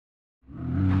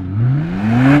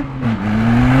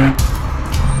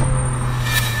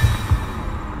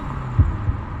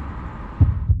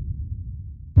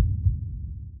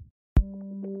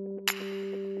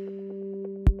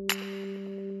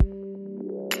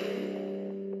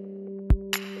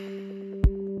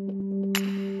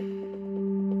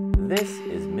This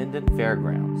is Minden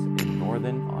Fairgrounds in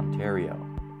Northern Ontario.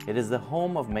 It is the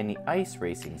home of many ice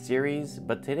racing series,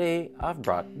 but today I've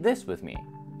brought this with me.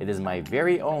 It is my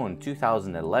very own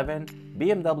 2011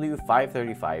 BMW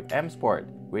 535 M Sport,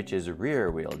 which is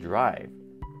rear-wheel drive.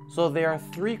 So there are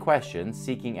 3 questions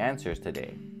seeking answers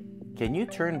today. Can you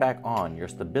turn back on your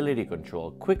stability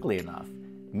control quickly enough,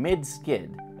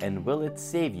 mid-skid, and will it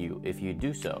save you if you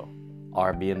do so?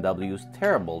 Are BMWs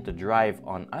terrible to drive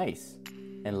on ice?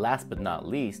 And last but not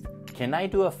least, can I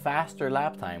do a faster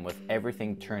lap time with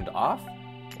everything turned off?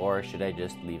 Or should I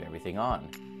just leave everything on?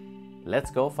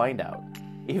 Let's go find out.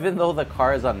 Even though the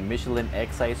car is on Michelin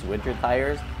X-Ice winter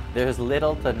tires, there's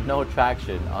little to no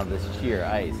traction on this sheer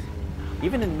ice.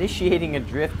 Even initiating a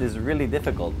drift is really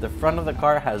difficult. The front of the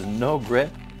car has no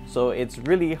grip, so it's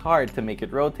really hard to make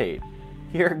it rotate.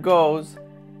 Here goes.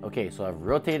 Okay, so I've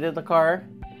rotated the car.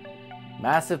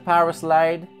 Massive power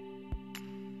slide.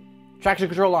 Traction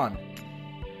control on.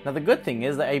 Now the good thing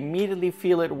is that I immediately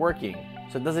feel it working,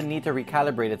 so it doesn't need to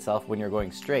recalibrate itself when you're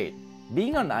going straight.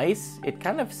 Being on ice, it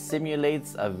kind of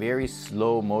simulates a very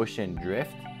slow motion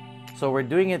drift, so we're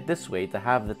doing it this way to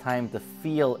have the time to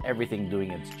feel everything doing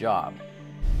its job.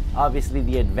 Obviously,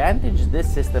 the advantage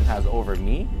this system has over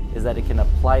me is that it can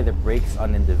apply the brakes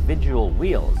on individual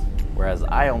wheels, whereas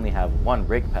I only have one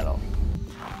brake pedal.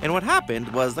 And what happened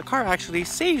was the car actually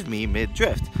saved me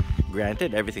mid-drift.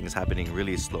 Granted, everything's happening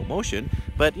really slow motion,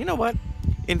 but you know what?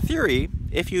 In theory,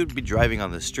 if you'd be driving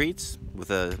on the streets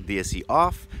with a DSC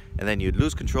off and then you'd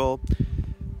lose control,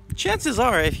 chances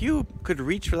are if you could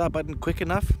reach for that button quick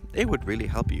enough, it would really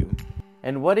help you.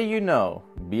 And what do you know?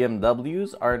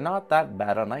 BMWs are not that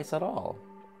bad on ice at all.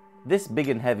 This big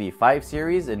and heavy 5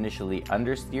 Series initially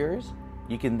understeers.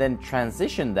 You can then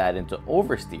transition that into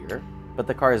oversteer, but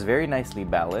the car is very nicely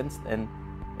balanced and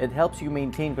it helps you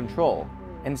maintain control.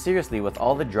 And seriously, with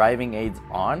all the driving aids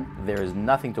on, there is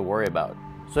nothing to worry about.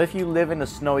 So if you live in a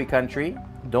snowy country,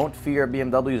 don't fear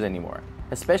BMWs anymore.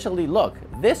 Especially look,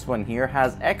 this one here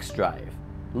has X-Drive.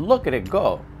 Look at it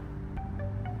go.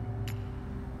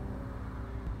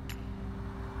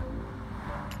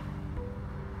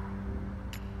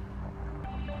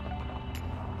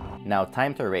 Now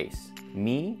time to race.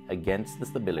 Me against the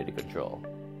stability control.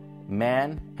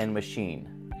 Man and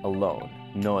machine, alone,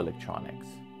 no electronics.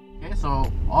 Okay,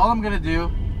 so all I'm gonna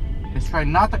do is try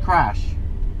not to crash.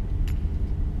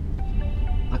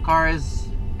 The car is,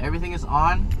 everything is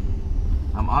on.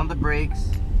 I'm on the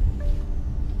brakes.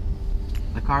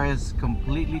 The car is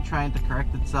completely trying to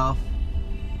correct itself.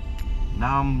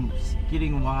 Now I'm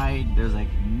skidding wide. There's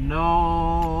like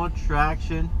no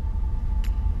traction.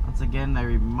 Once again, I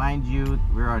remind you,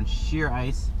 we're on sheer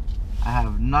ice. I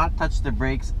have not touched the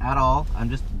brakes at all. I'm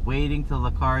just waiting till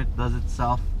the car does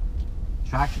itself.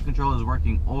 Traction control is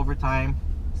working overtime.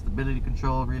 Stability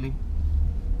control, really.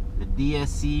 The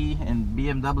DSC and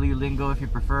BMW lingo if you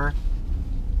prefer.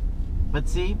 But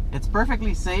see, it's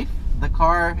perfectly safe. The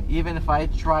car, even if I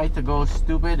try to go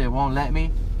stupid, it won't let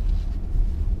me.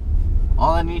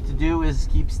 All I need to do is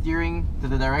keep steering to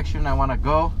the direction I want to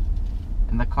go,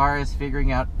 and the car is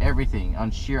figuring out everything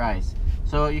on sheer ice.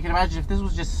 So you can imagine if this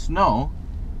was just snow,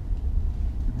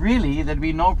 really there'd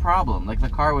be no problem. Like the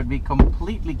car would be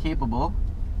completely capable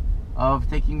of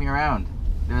taking me around.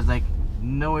 There's like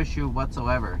no issue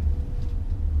whatsoever.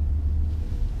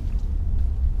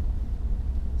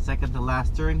 Second to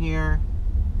last turn here.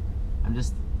 I'm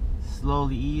just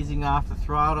slowly easing off the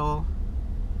throttle,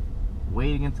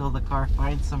 waiting until the car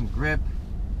finds some grip,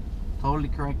 totally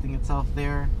correcting itself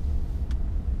there.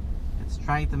 It's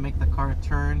trying to make the car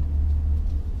turn.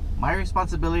 My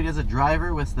responsibility as a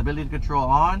driver with stability control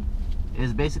on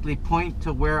is basically point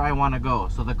to where I want to go,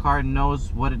 so the car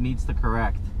knows what it needs to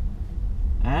correct.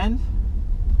 And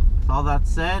with all that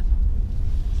said,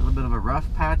 it's a little bit of a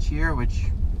rough patch here, which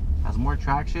has more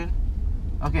traction.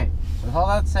 Okay, with all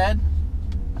that said,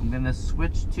 I'm gonna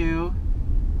switch to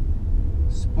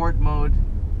sport mode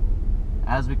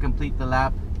as we complete the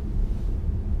lap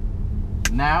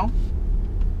now,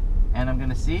 and I'm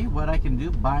gonna see what I can do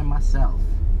by myself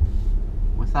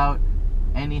without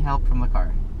any help from the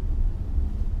car.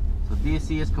 So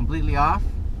DSC is completely off,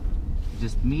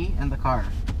 just me and the car.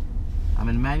 I'm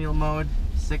in manual mode,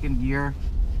 2nd gear.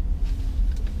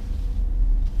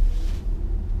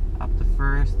 Up to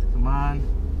 1st, come on.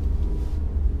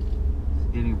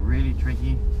 It's getting really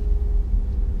tricky.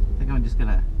 I think I'm just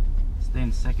gonna stay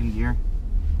in 2nd gear.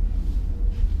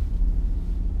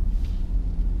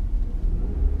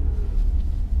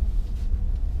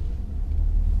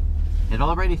 It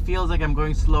already feels like I'm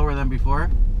going slower than before.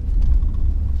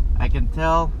 I can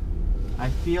tell, I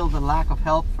feel the lack of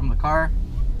help from the car.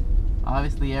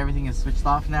 Obviously everything is switched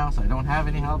off now, so I don't have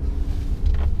any help.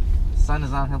 The sun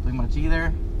is not helping much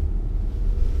either.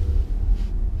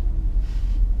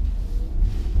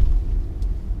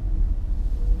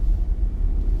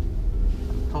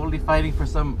 I'm totally fighting for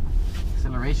some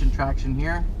acceleration traction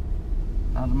here.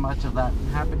 Not much of that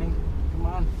happening. Come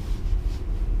on.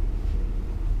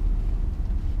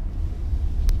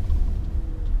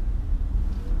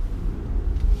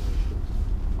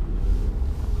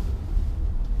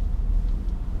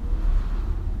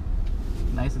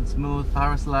 Nice and smooth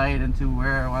power slide into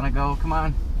where I want to go. Come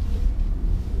on.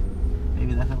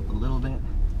 Maybe that helped a little bit.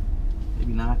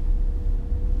 Maybe not.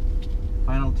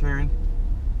 Final turn.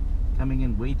 Coming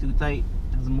in way too tight.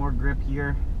 Has more grip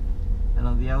here than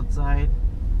on the outside.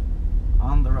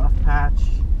 On the rough patch.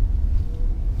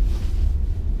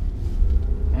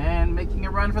 And making a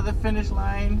run for the finish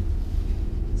line.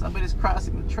 Somebody's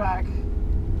crossing the track.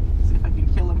 Let's see if I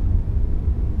can kill him.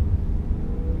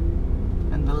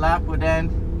 And the lap would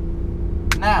end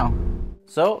now.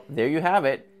 So there you have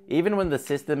it. Even when the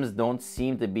systems don't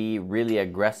seem to be really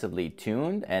aggressively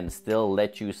tuned and still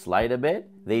let you slide a bit,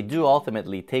 they do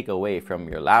ultimately take away from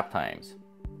your lap times.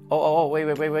 Oh,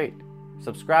 wait.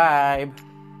 Subscribe.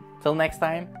 Till next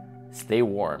time, stay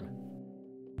warm.